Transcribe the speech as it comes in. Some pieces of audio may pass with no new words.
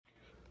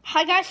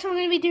Hi guys, so I'm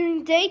going to be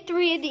doing day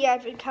 3 of the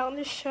Advent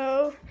Calendar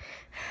show,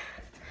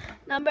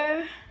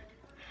 number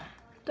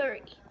 3.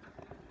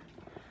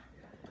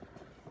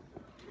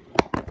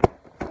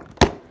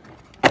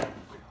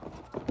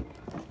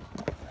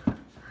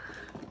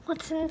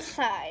 What's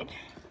inside?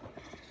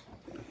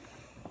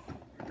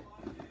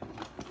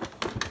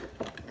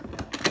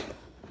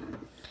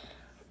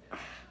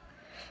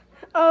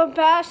 A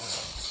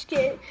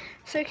basket,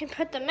 so you can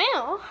put the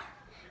mail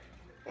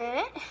in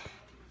it.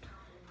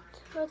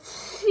 Let's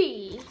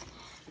see,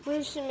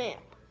 where's the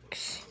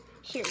mailbox?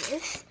 Here it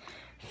is.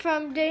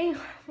 From day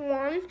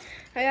 1,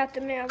 I got the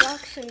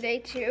mailbox, and day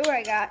 2,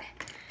 I got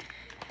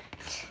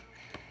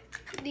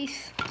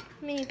these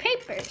mini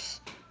papers.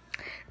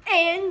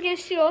 And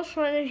guess who else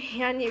wanted to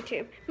be on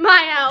YouTube?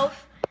 My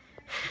elf.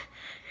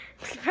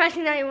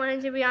 Surprising that he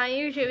wanted to be on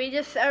YouTube. He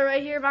just said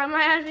right here by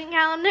my Advent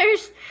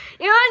calendars.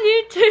 You're on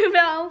YouTube,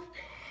 elf.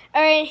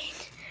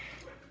 Alright.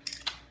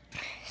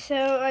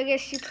 So I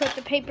guess you put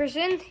the papers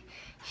in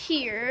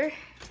here.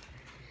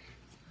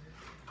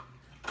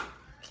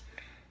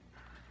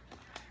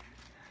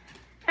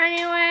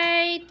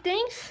 Anyway,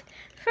 thanks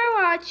for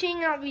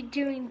watching. I'll be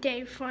doing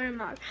day 4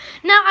 tomorrow.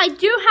 Now, I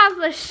do have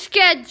a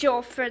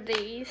schedule for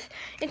these.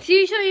 It's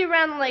usually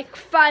around like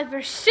 5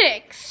 or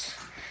 6.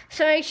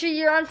 So make sure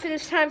you're on for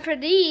this time for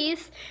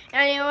these.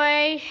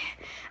 Anyway,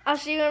 I'll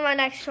see you in my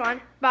next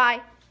one.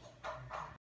 Bye.